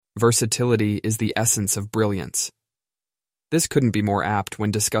Versatility is the essence of brilliance. This couldn't be more apt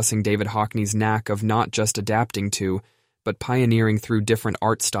when discussing David Hockney's knack of not just adapting to, but pioneering through different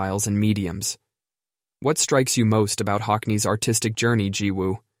art styles and mediums. What strikes you most about Hockney's artistic journey,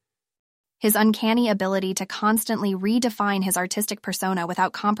 Jiwoo? His uncanny ability to constantly redefine his artistic persona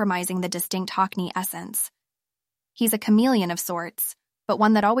without compromising the distinct Hockney essence. He's a chameleon of sorts, but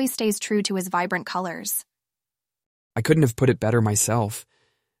one that always stays true to his vibrant colors. I couldn't have put it better myself.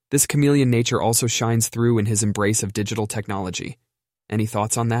 This chameleon nature also shines through in his embrace of digital technology. Any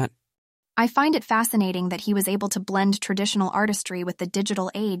thoughts on that? I find it fascinating that he was able to blend traditional artistry with the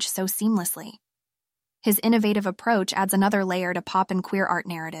digital age so seamlessly. His innovative approach adds another layer to pop and queer art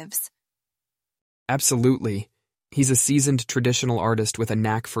narratives. Absolutely. He's a seasoned traditional artist with a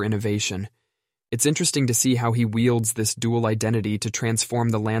knack for innovation. It's interesting to see how he wields this dual identity to transform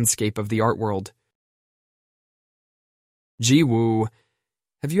the landscape of the art world. Jiwoo,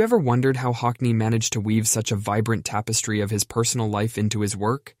 have you ever wondered how Hockney managed to weave such a vibrant tapestry of his personal life into his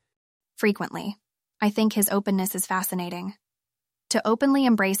work? Frequently. I think his openness is fascinating. To openly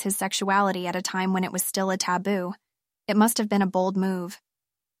embrace his sexuality at a time when it was still a taboo, it must have been a bold move.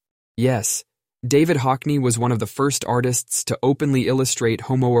 Yes, David Hockney was one of the first artists to openly illustrate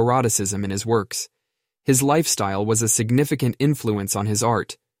homoeroticism in his works. His lifestyle was a significant influence on his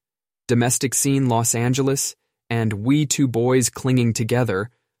art. Domestic Scene Los Angeles and We Two Boys Clinging Together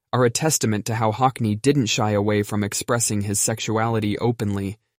are a testament to how Hockney didn't shy away from expressing his sexuality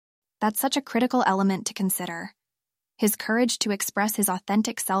openly. That's such a critical element to consider. His courage to express his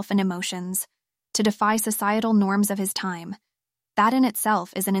authentic self and emotions, to defy societal norms of his time. That in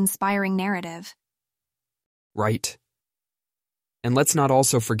itself is an inspiring narrative. Right. And let's not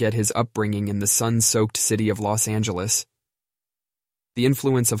also forget his upbringing in the sun-soaked city of Los Angeles. The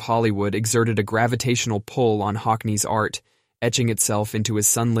influence of Hollywood exerted a gravitational pull on Hockney's art, etching itself into his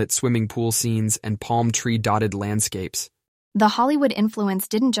sunlit swimming pool scenes and palm tree-dotted landscapes. The Hollywood influence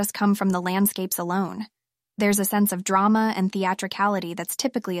didn't just come from the landscapes alone. There's a sense of drama and theatricality that's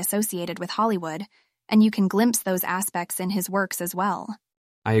typically associated with Hollywood, and you can glimpse those aspects in his works as well.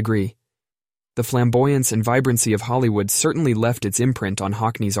 I agree. The flamboyance and vibrancy of Hollywood certainly left its imprint on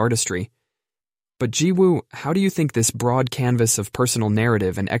Hockney's artistry. But Jiwoo, how do you think this broad canvas of personal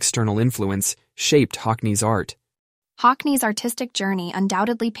narrative and external influence shaped Hockney's art? Hockney's artistic journey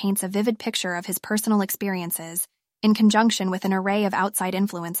undoubtedly paints a vivid picture of his personal experiences, in conjunction with an array of outside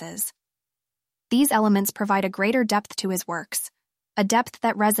influences. These elements provide a greater depth to his works, a depth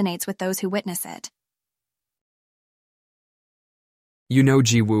that resonates with those who witness it. You know,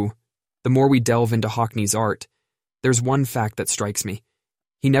 Jiwoo, the more we delve into Hockney's art, there's one fact that strikes me.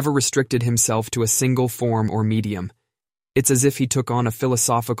 He never restricted himself to a single form or medium. It's as if he took on a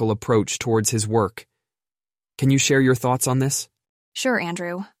philosophical approach towards his work. Can you share your thoughts on this? Sure,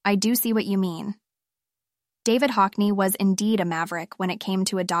 Andrew. I do see what you mean. David Hockney was indeed a maverick when it came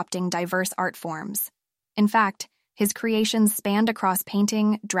to adopting diverse art forms. In fact, his creations spanned across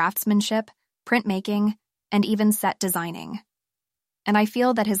painting, draftsmanship, printmaking, and even set designing. And I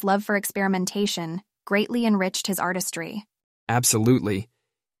feel that his love for experimentation greatly enriched his artistry. Absolutely.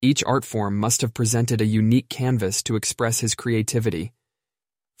 Each art form must have presented a unique canvas to express his creativity.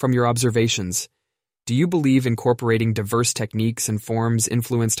 From your observations, do you believe incorporating diverse techniques and forms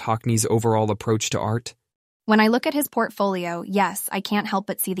influenced Hockney's overall approach to art? When I look at his portfolio, yes, I can't help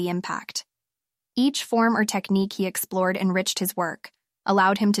but see the impact. Each form or technique he explored enriched his work,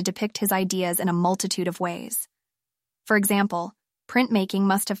 allowed him to depict his ideas in a multitude of ways. For example, printmaking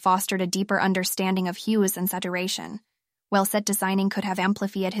must have fostered a deeper understanding of hues and saturation, while set designing could have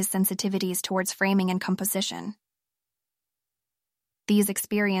amplified his sensitivities towards framing and composition. These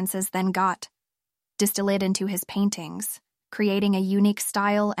experiences then got distilled into his paintings, creating a unique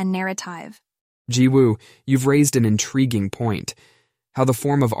style and narrative. Jiwoo, you've raised an intriguing point. How the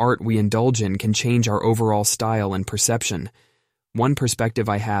form of art we indulge in can change our overall style and perception. One perspective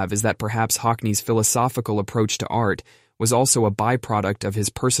I have is that perhaps Hockney's philosophical approach to art was also a byproduct of his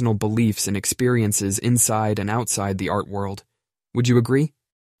personal beliefs and experiences inside and outside the art world. Would you agree?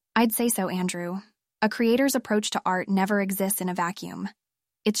 I'd say so, Andrew. A creator's approach to art never exists in a vacuum.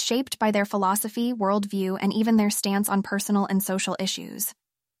 It's shaped by their philosophy, worldview, and even their stance on personal and social issues.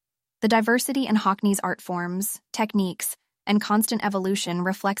 The diversity in Hockney's art forms, techniques, and constant evolution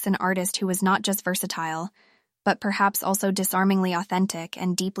reflects an artist who was not just versatile, but perhaps also disarmingly authentic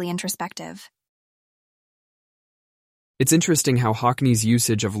and deeply introspective. It's interesting how Hockney's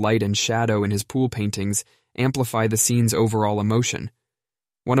usage of light and shadow in his pool paintings amplify the scene's overall emotion.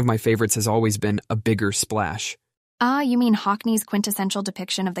 One of my favorites has always been A Bigger Splash. Ah, you mean Hockney's quintessential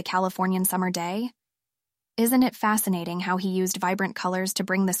depiction of the Californian summer day? Isn't it fascinating how he used vibrant colors to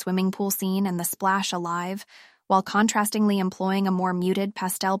bring the swimming pool scene and the splash alive, while contrastingly employing a more muted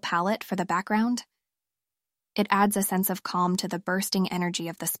pastel palette for the background? It adds a sense of calm to the bursting energy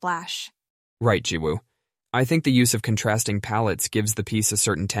of the splash. Right, Jiwoo. I think the use of contrasting palettes gives the piece a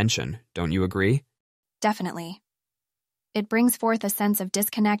certain tension, don't you agree? Definitely. It brings forth a sense of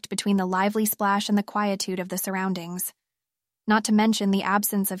disconnect between the lively splash and the quietude of the surroundings, not to mention the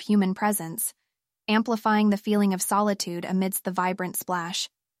absence of human presence, amplifying the feeling of solitude amidst the vibrant splash.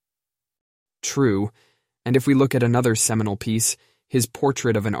 True, and if we look at another seminal piece, his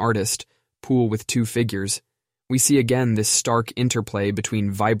Portrait of an Artist, Pool with Two Figures, we see again this stark interplay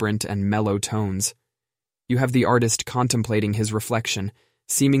between vibrant and mellow tones. You have the artist contemplating his reflection,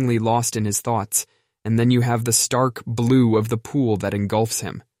 seemingly lost in his thoughts, and then you have the stark blue of the pool that engulfs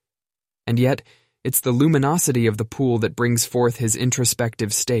him. And yet, it's the luminosity of the pool that brings forth his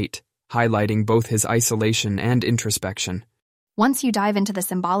introspective state, highlighting both his isolation and introspection. Once you dive into the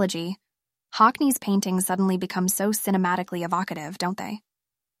symbology, Hockney's paintings suddenly become so cinematically evocative, don't they?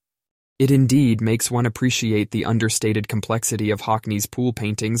 It indeed makes one appreciate the understated complexity of Hockney's pool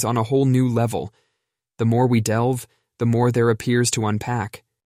paintings on a whole new level. The more we delve, the more there appears to unpack.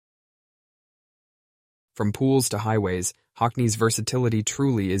 From pools to highways, Hockney's versatility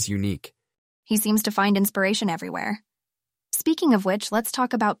truly is unique. He seems to find inspiration everywhere. Speaking of which, let's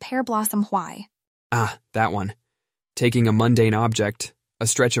talk about Pear Blossom Hwai. Ah, that one. Taking a mundane object, a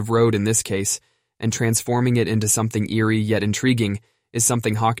stretch of road in this case, and transforming it into something eerie yet intriguing is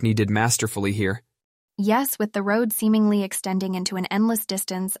something Hockney did masterfully here. Yes, with the road seemingly extending into an endless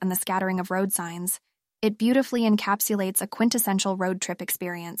distance and the scattering of road signs, it beautifully encapsulates a quintessential road trip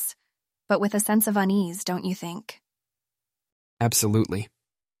experience, but with a sense of unease, don't you think? Absolutely.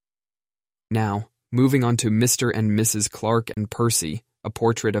 Now, moving on to Mr. and Mrs. Clark and Percy, a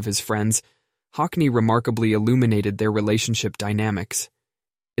portrait of his friends, Hockney remarkably illuminated their relationship dynamics.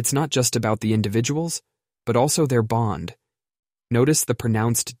 It's not just about the individuals, but also their bond. Notice the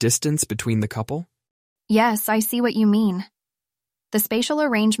pronounced distance between the couple? Yes, I see what you mean. The spatial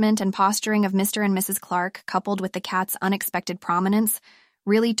arrangement and posturing of Mr. and Mrs. Clark, coupled with the cat's unexpected prominence,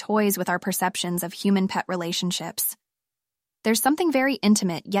 really toys with our perceptions of human-pet relationships. There's something very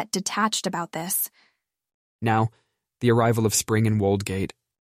intimate yet detached about this. Now, the arrival of spring in Woldgate.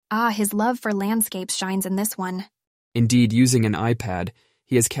 Ah, his love for landscapes shines in this one. Indeed, using an iPad,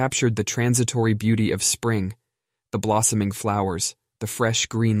 he has captured the transitory beauty of spring, the blossoming flowers, the fresh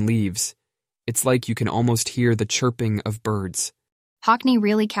green leaves. It's like you can almost hear the chirping of birds. Hockney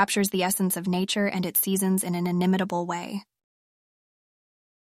really captures the essence of nature and its seasons in an inimitable way.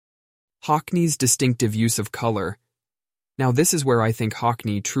 Hockney's distinctive use of color. Now this is where I think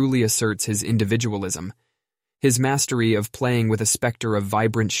Hockney truly asserts his individualism. His mastery of playing with a specter of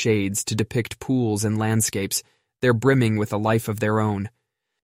vibrant shades to depict pools and landscapes, they're brimming with a life of their own.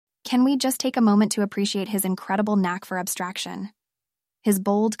 Can we just take a moment to appreciate his incredible knack for abstraction? His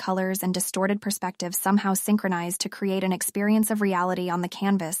bold colors and distorted perspectives somehow synchronize to create an experience of reality on the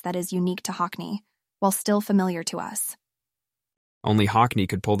canvas that is unique to Hockney, while still familiar to us. Only Hockney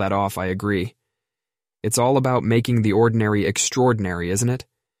could pull that off, I agree. It's all about making the ordinary extraordinary, isn't it?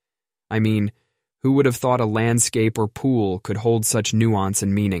 I mean, who would have thought a landscape or pool could hold such nuance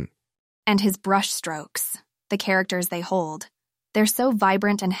and meaning? And his brushstrokes, the characters they hold. They're so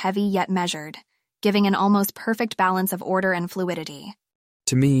vibrant and heavy yet measured, giving an almost perfect balance of order and fluidity.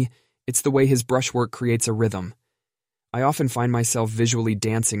 To me, it's the way his brushwork creates a rhythm. I often find myself visually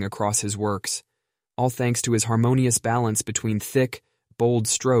dancing across his works, all thanks to his harmonious balance between thick, bold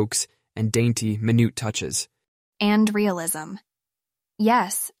strokes and dainty, minute touches. And realism.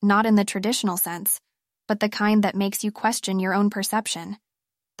 Yes, not in the traditional sense, but the kind that makes you question your own perception.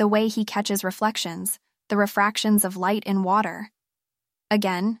 The way he catches reflections, the refractions of light in water.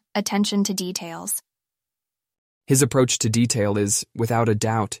 Again, attention to details. His approach to detail is, without a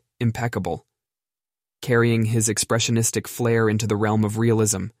doubt, impeccable, carrying his expressionistic flair into the realm of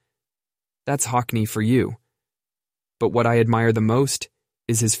realism. That's Hockney for you. But what I admire the most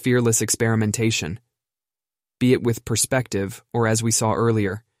is his fearless experimentation, be it with perspective or, as we saw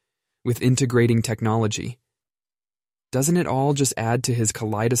earlier, with integrating technology. Doesn't it all just add to his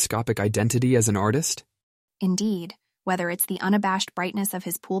kaleidoscopic identity as an artist? Indeed, whether it's the unabashed brightness of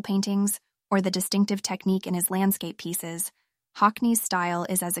his pool paintings or the distinctive technique in his landscape pieces, Hockney's style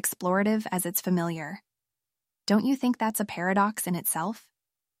is as explorative as it's familiar. Don't you think that's a paradox in itself?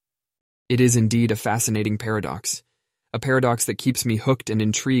 It is indeed a fascinating paradox. A paradox that keeps me hooked and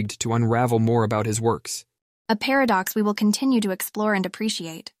intrigued to unravel more about his works. A paradox we will continue to explore and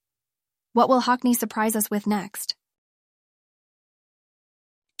appreciate. What will Hockney surprise us with next?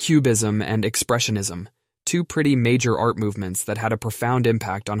 Cubism and Expressionism, Two pretty major art movements that had a profound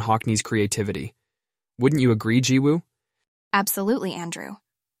impact on Hockney's creativity. Wouldn't you agree, Jiwoo? Absolutely, Andrew.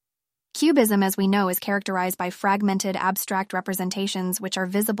 Cubism, as we know, is characterized by fragmented, abstract representations which are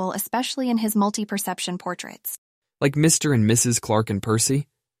visible especially in his multi-perception portraits. Like Mr. and Mrs. Clark and Percy?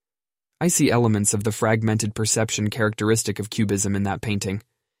 I see elements of the fragmented perception characteristic of Cubism in that painting.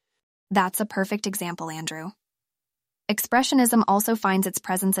 That's a perfect example, Andrew. Expressionism also finds its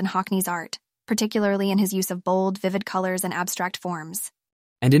presence in Hockney's art, particularly in his use of bold, vivid colors and abstract forms.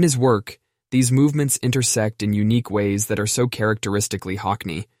 And in his work, these movements intersect in unique ways that are so characteristically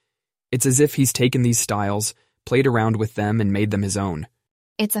Hockney. It's as if he's taken these styles, played around with them, and made them his own.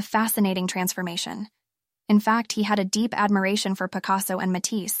 It's a fascinating transformation. In fact, he had a deep admiration for Picasso and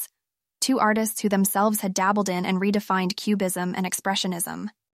Matisse, two artists who themselves had dabbled in and redefined Cubism and Expressionism.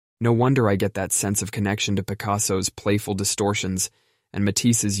 No wonder I get that sense of connection to Picasso's playful distortions and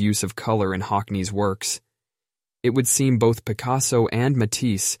Matisse's use of color in Hockney's works. It would seem both Picasso and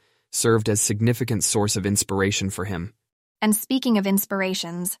Matisse served as significant source of inspiration for him. And speaking of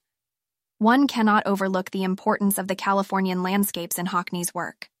inspirations, one cannot overlook the importance of the Californian landscapes in Hockney's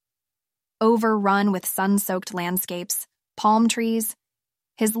work. Overrun with sun-soaked landscapes, palm trees,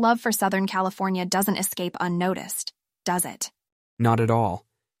 his love for Southern California doesn't escape unnoticed, does it? Not at all.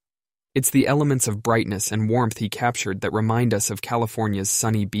 It's the elements of brightness and warmth he captured that remind us of California's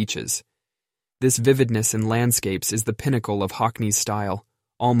sunny beaches. This vividness in landscapes is the pinnacle of Hockney's style,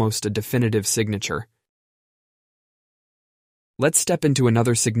 almost a definitive signature. Let's step into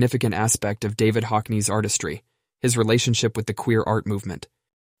another significant aspect of David Hockney's artistry, his relationship with the queer art movement.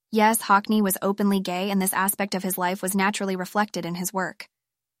 Yes, Hockney was openly gay, and this aspect of his life was naturally reflected in his work.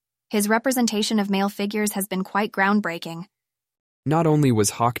 His representation of male figures has been quite groundbreaking. Not only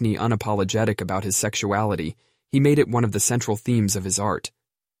was Hockney unapologetic about his sexuality, he made it one of the central themes of his art.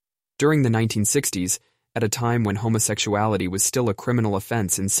 During the 1960s, at a time when homosexuality was still a criminal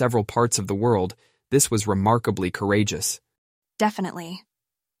offense in several parts of the world, this was remarkably courageous. Definitely.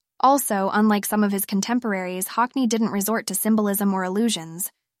 Also, unlike some of his contemporaries, Hockney didn't resort to symbolism or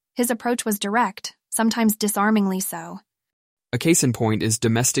illusions. His approach was direct, sometimes disarmingly so. A case in point is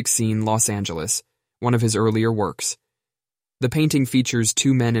Domestic Scene, Los Angeles, one of his earlier works. The painting features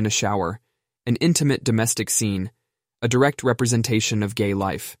two men in a shower, an intimate domestic scene, a direct representation of gay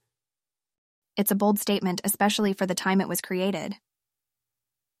life. It's a bold statement, especially for the time it was created.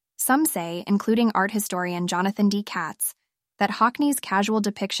 Some say, including art historian Jonathan D. Katz, that Hockney's casual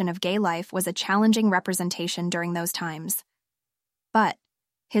depiction of gay life was a challenging representation during those times. But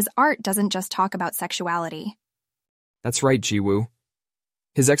his art doesn't just talk about sexuality. That's right, Jiwoo.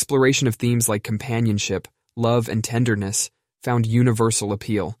 His exploration of themes like companionship, love, and tenderness found universal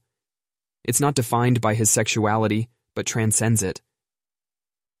appeal. It's not defined by his sexuality, but transcends it.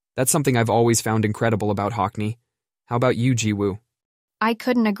 That's something I've always found incredible about Hockney. How about you, Jiwoo? I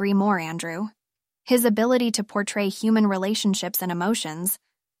couldn't agree more, Andrew. His ability to portray human relationships and emotions,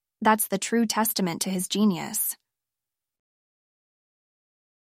 that's the true testament to his genius.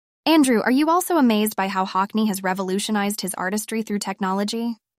 Andrew, are you also amazed by how Hockney has revolutionized his artistry through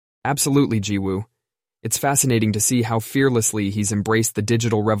technology? Absolutely, Jiwoo. It's fascinating to see how fearlessly he's embraced the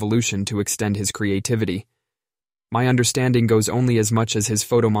digital revolution to extend his creativity. My understanding goes only as much as his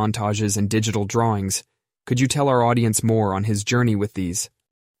photo montages and digital drawings. Could you tell our audience more on his journey with these?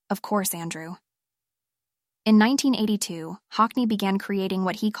 Of course, Andrew. In 1982, Hockney began creating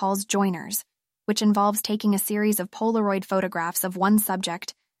what he calls joiners, which involves taking a series of Polaroid photographs of one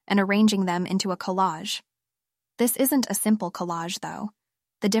subject and arranging them into a collage. This isn't a simple collage, though.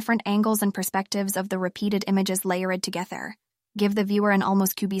 The different angles and perspectives of the repeated images layered together give the viewer an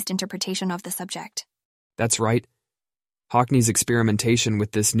almost cubist interpretation of the subject. That's right. Hockney's experimentation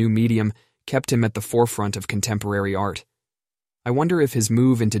with this new medium kept him at the forefront of contemporary art. I wonder if his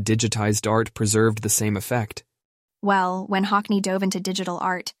move into digitized art preserved the same effect. Well, when Hockney dove into digital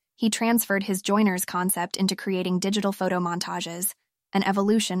art, he transferred his joiners concept into creating digital photo montages, an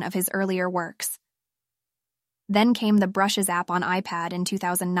evolution of his earlier works. Then came the Brushes app on iPad in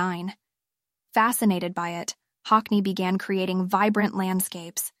 2009. Fascinated by it, Hockney began creating vibrant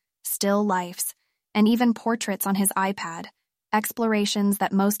landscapes, still lifes, and even portraits on his iPad, explorations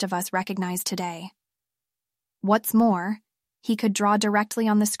that most of us recognize today. What's more, he could draw directly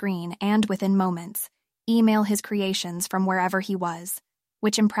on the screen and, within moments, email his creations from wherever he was,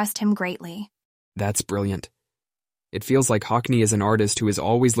 which impressed him greatly. That's brilliant. It feels like Hockney is an artist who is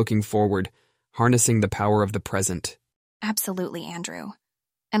always looking forward, harnessing the power of the present. Absolutely, Andrew.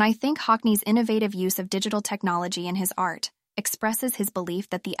 And I think Hockney's innovative use of digital technology in his art expresses his belief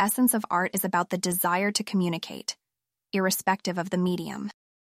that the essence of art is about the desire to communicate, irrespective of the medium.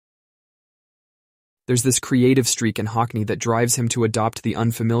 There's this creative streak in Hockney that drives him to adopt the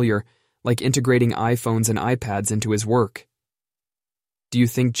unfamiliar, like integrating iPhones and iPads into his work. Do you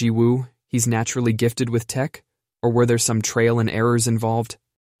think Jiwoo, he's naturally gifted with tech, or were there some trial and errors involved?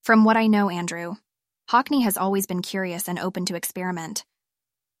 From what I know, Andrew, Hockney has always been curious and open to experiment.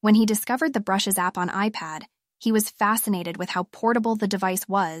 When he discovered the Brushes app on iPad, he was fascinated with how portable the device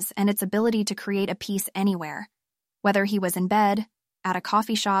was and its ability to create a piece anywhere, whether he was in bed, at a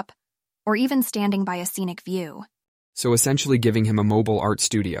coffee shop, or even standing by a scenic view. So essentially giving him a mobile art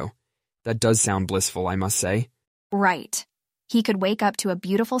studio. That does sound blissful, I must say. Right. He could wake up to a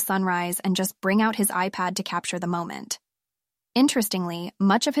beautiful sunrise and just bring out his iPad to capture the moment. Interestingly,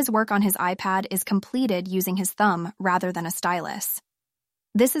 much of his work on his iPad is completed using his thumb rather than a stylus.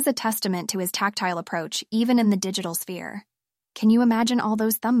 This is a testament to his tactile approach, even in the digital sphere. Can you imagine all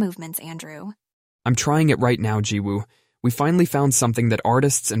those thumb movements, Andrew? I'm trying it right now, Jiwoo. We finally found something that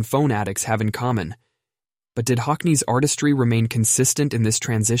artists and phone addicts have in common. But did Hockney's artistry remain consistent in this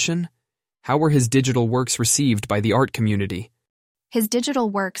transition? How were his digital works received by the art community? His digital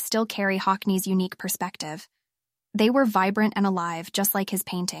works still carry Hockney's unique perspective. They were vibrant and alive, just like his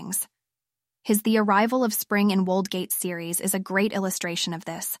paintings. His The Arrival of Spring in Woldgate series is a great illustration of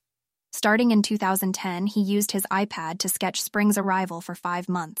this. Starting in 2010, he used his iPad to sketch spring's arrival for 5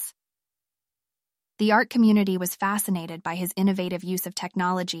 months. The art community was fascinated by his innovative use of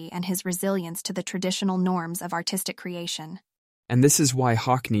technology and his resilience to the traditional norms of artistic creation. And this is why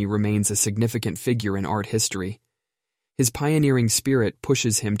Hockney remains a significant figure in art history. His pioneering spirit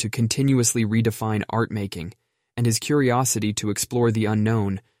pushes him to continuously redefine art making, and his curiosity to explore the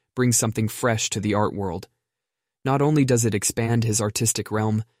unknown brings something fresh to the art world. Not only does it expand his artistic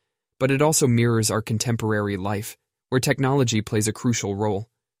realm, but it also mirrors our contemporary life, where technology plays a crucial role.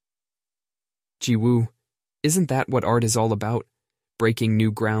 Jiwoo, isn't that what art is all about? Breaking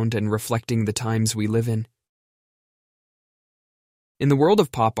new ground and reflecting the times we live in? In the world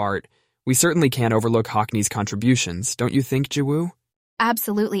of pop art, we certainly can't overlook Hockney's contributions, don't you think, Jiwoo?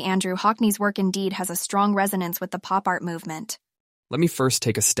 Absolutely, Andrew. Hockney's work indeed has a strong resonance with the pop art movement. Let me first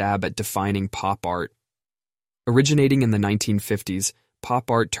take a stab at defining pop art. Originating in the 1950s,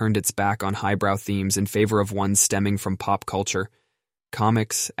 pop art turned its back on highbrow themes in favor of ones stemming from pop culture.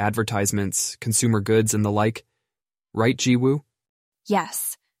 Comics, advertisements, consumer goods, and the like. Right, Jiwoo?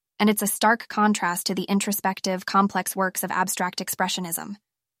 Yes, and it's a stark contrast to the introspective, complex works of abstract expressionism.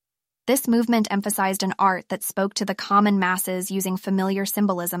 This movement emphasized an art that spoke to the common masses using familiar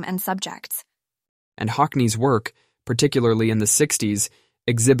symbolism and subjects. And Hockney's work, particularly in the 60s,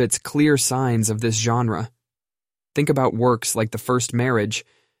 exhibits clear signs of this genre. Think about works like The First Marriage,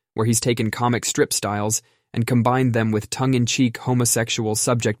 where he's taken comic strip styles and combined them with tongue-in-cheek homosexual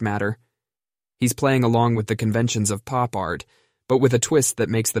subject matter. He's playing along with the conventions of pop art, but with a twist that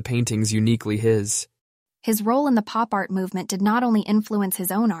makes the paintings uniquely his. His role in the pop art movement did not only influence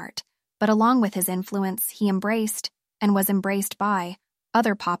his own art, but along with his influence, he embraced, and was embraced by,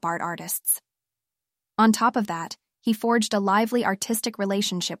 other pop art artists. On top of that, he forged a lively artistic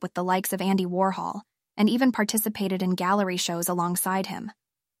relationship with the likes of Andy Warhol, and even participated in gallery shows alongside him.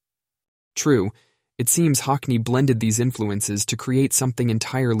 True, it seems Hockney blended these influences to create something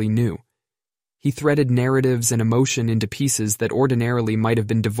entirely new. He threaded narratives and emotion into pieces that ordinarily might have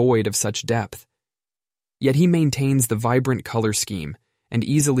been devoid of such depth. Yet he maintains the vibrant color scheme and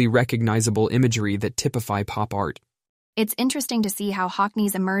easily recognizable imagery that typify pop art. It's interesting to see how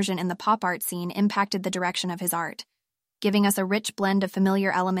Hockney's immersion in the pop art scene impacted the direction of his art, giving us a rich blend of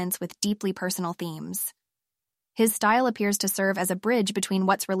familiar elements with deeply personal themes. His style appears to serve as a bridge between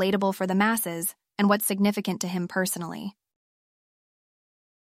what's relatable for the masses and what's significant to him personally.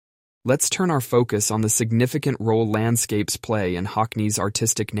 Let's turn our focus on the significant role landscapes play in Hockney's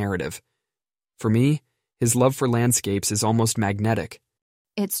artistic narrative. For me, his love for landscapes is almost magnetic.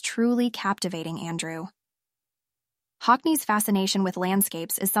 It's truly captivating, Andrew. Hockney's fascination with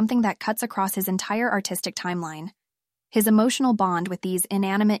landscapes is something that cuts across his entire artistic timeline. His emotional bond with these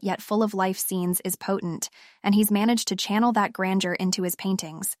inanimate yet full of life scenes is potent, and he's managed to channel that grandeur into his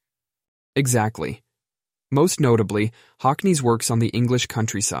paintings. Exactly. Most notably, Hockney's works on the English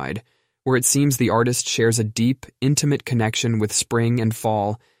countryside, where it seems the artist shares a deep, intimate connection with spring and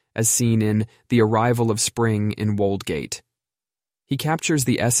fall, as seen in The Arrival of Spring in Woldgate. He captures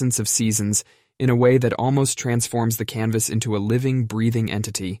the essence of seasons in a way that almost transforms the canvas into a living, breathing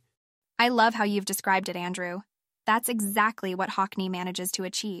entity. I love how you've described it, Andrew. That's exactly what Hockney manages to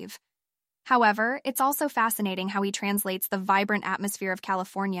achieve. However, it's also fascinating how he translates the vibrant atmosphere of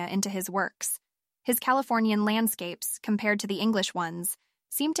California into his works. His Californian landscapes, compared to the English ones,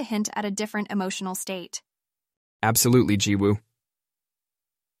 seem to hint at a different emotional state. Absolutely, Jiwoo.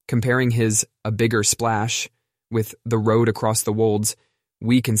 Comparing his A Bigger Splash with The Road Across the Wolds,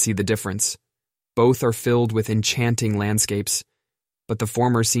 we can see the difference. Both are filled with enchanting landscapes, but the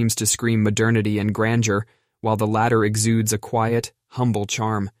former seems to scream modernity and grandeur, while the latter exudes a quiet, humble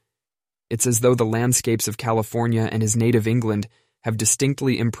charm. It's as though the landscapes of California and his native England have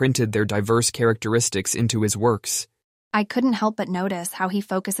distinctly imprinted their diverse characteristics into his works. I couldn't help but notice how he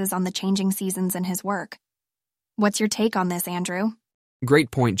focuses on the changing seasons in his work. What's your take on this, Andrew?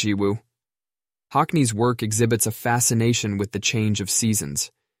 Great point, Jiwoo. Hockney's work exhibits a fascination with the change of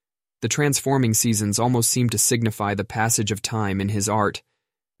seasons. The transforming seasons almost seem to signify the passage of time in his art,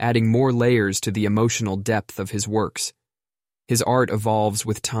 adding more layers to the emotional depth of his works. His art evolves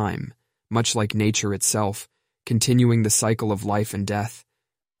with time, much like nature itself, continuing the cycle of life and death.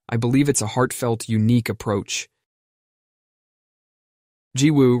 I believe it's a heartfelt, unique approach.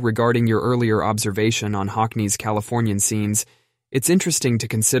 Jiwoo, regarding your earlier observation on Hockney's Californian scenes, it's interesting to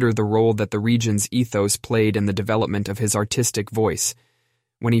consider the role that the region's ethos played in the development of his artistic voice.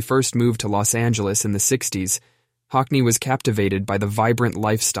 When he first moved to Los Angeles in the 60s, Hockney was captivated by the vibrant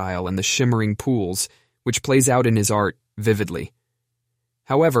lifestyle and the shimmering pools, which plays out in his art vividly.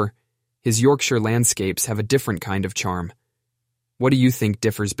 However, his Yorkshire landscapes have a different kind of charm. What do you think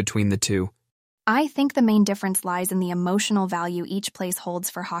differs between the two? I think the main difference lies in the emotional value each place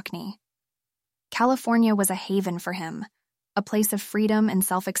holds for Hockney. California was a haven for him, a place of freedom and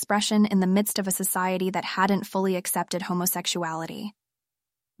self-expression in the midst of a society that hadn't fully accepted homosexuality.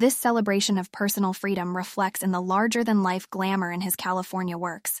 This celebration of personal freedom reflects in the larger-than-life glamour in his California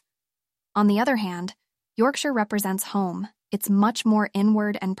works. On the other hand, Yorkshire represents home. It's much more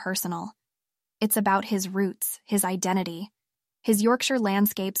inward and personal. It's about his roots, his identity. His Yorkshire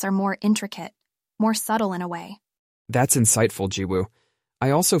landscapes are more intricate, more subtle in a way. That's insightful, Jiwoo. I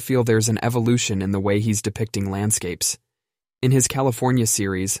also feel there's an evolution in the way he's depicting landscapes. In his California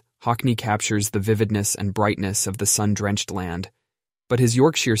series, Hockney captures the vividness and brightness of the sun-drenched land. But his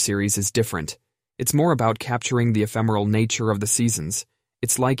Yorkshire series is different. It's more about capturing the ephemeral nature of the seasons.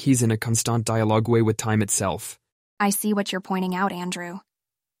 It's like he's in a constant dialogue with time itself. I see what you're pointing out, Andrew.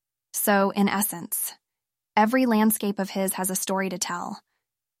 So, in essence, every landscape of his has a story to tell,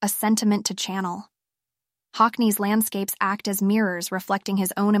 a sentiment to channel. Hockney's landscapes act as mirrors reflecting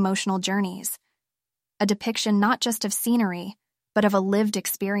his own emotional journeys, a depiction not just of scenery, but of a lived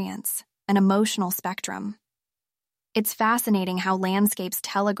experience, an emotional spectrum. It's fascinating how landscapes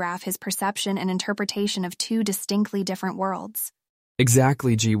telegraph his perception and interpretation of two distinctly different worlds.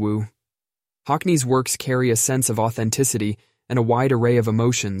 Exactly, Jiwoo. Hockney's works carry a sense of authenticity and a wide array of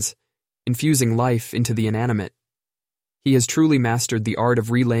emotions, infusing life into the inanimate. He has truly mastered the art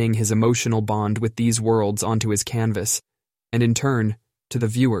of relaying his emotional bond with these worlds onto his canvas, and in turn, to the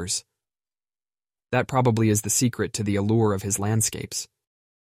viewers. That probably is the secret to the allure of his landscapes.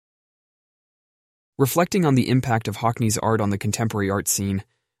 Reflecting on the impact of Hockney's art on the contemporary art scene,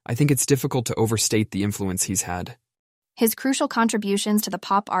 I think it's difficult to overstate the influence he's had. His crucial contributions to the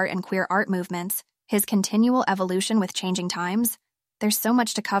pop art and queer art movements, his continual evolution with changing times, there's so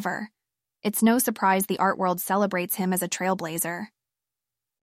much to cover. It's no surprise the art world celebrates him as a trailblazer.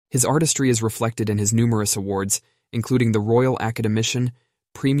 His artistry is reflected in his numerous awards, including the Royal Academician,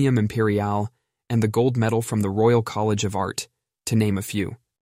 Premium Imperial, and the Gold Medal from the Royal College of Art, to name a few.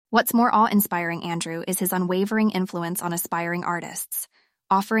 What's more awe-inspiring, Andrew, is his unwavering influence on aspiring artists,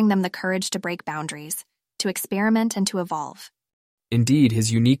 offering them the courage to break boundaries, to experiment and to evolve. Indeed,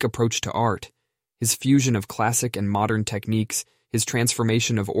 his unique approach to art, his fusion of classic and modern techniques, his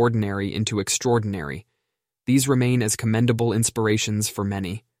transformation of ordinary into extraordinary, these remain as commendable inspirations for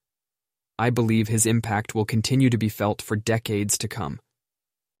many. I believe his impact will continue to be felt for decades to come.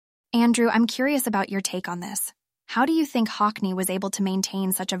 Andrew, I'm curious about your take on this. How do you think Hockney was able to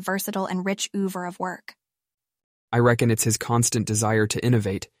maintain such a versatile and rich oeuvre of work? I reckon it's his constant desire to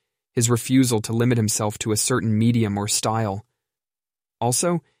innovate, his refusal to limit himself to a certain medium or style.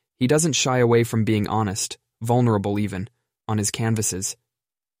 Also, he doesn't shy away from being honest, vulnerable even, on his canvases.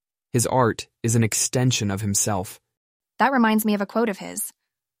 His art is an extension of himself. That reminds me of a quote of his.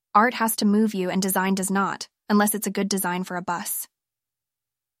 Art has to move you and design does not, unless it's a good design for a bus.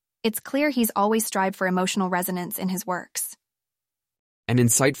 It's clear he's always strived for emotional resonance in his works. An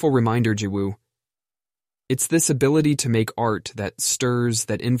insightful reminder, Jiwoo. It's this ability to make art that stirs,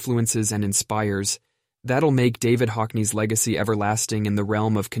 that influences and inspires, that'll make David Hockney's legacy everlasting in the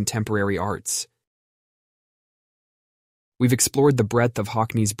realm of contemporary arts. We've explored the breadth of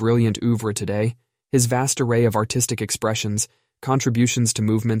Hockney's brilliant oeuvre today, his vast array of artistic expressions, contributions to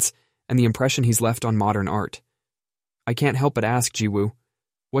movements, and the impression he's left on modern art. I can't help but ask, Jiwoo,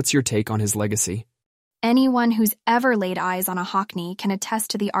 what's your take on his legacy? Anyone who's ever laid eyes on a Hockney can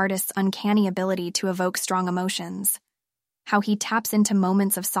attest to the artist's uncanny ability to evoke strong emotions. How he taps into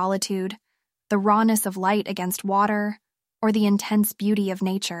moments of solitude, the rawness of light against water, or the intense beauty of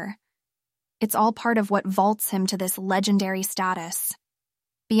nature. It's all part of what vaults him to this legendary status.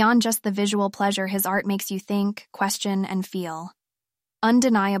 Beyond just the visual pleasure, his art makes you think, question, and feel.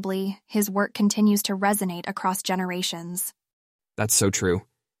 Undeniably, his work continues to resonate across generations. That's so true.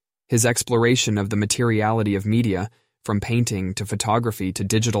 His exploration of the materiality of media, from painting to photography to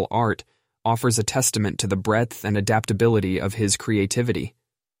digital art, offers a testament to the breadth and adaptability of his creativity.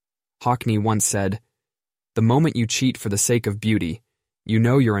 Hockney once said, "The moment you cheat for the sake of beauty, you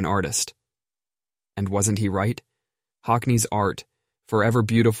know you're an artist." And wasn't he right? Hockney's art, forever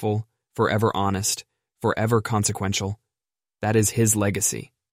beautiful, forever honest, forever consequential, that is his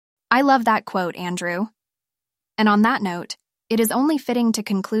legacy. I love that quote, Andrew. And on that note, it is only fitting to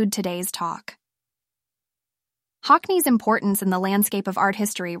conclude today's talk. Hockney's importance in the landscape of art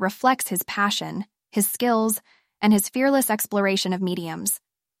history reflects his passion, his skills, and his fearless exploration of mediums.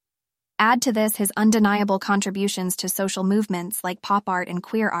 Add to this his undeniable contributions to social movements like pop art and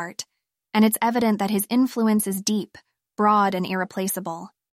queer art, and it's evident that his influence is deep, broad, and irreplaceable.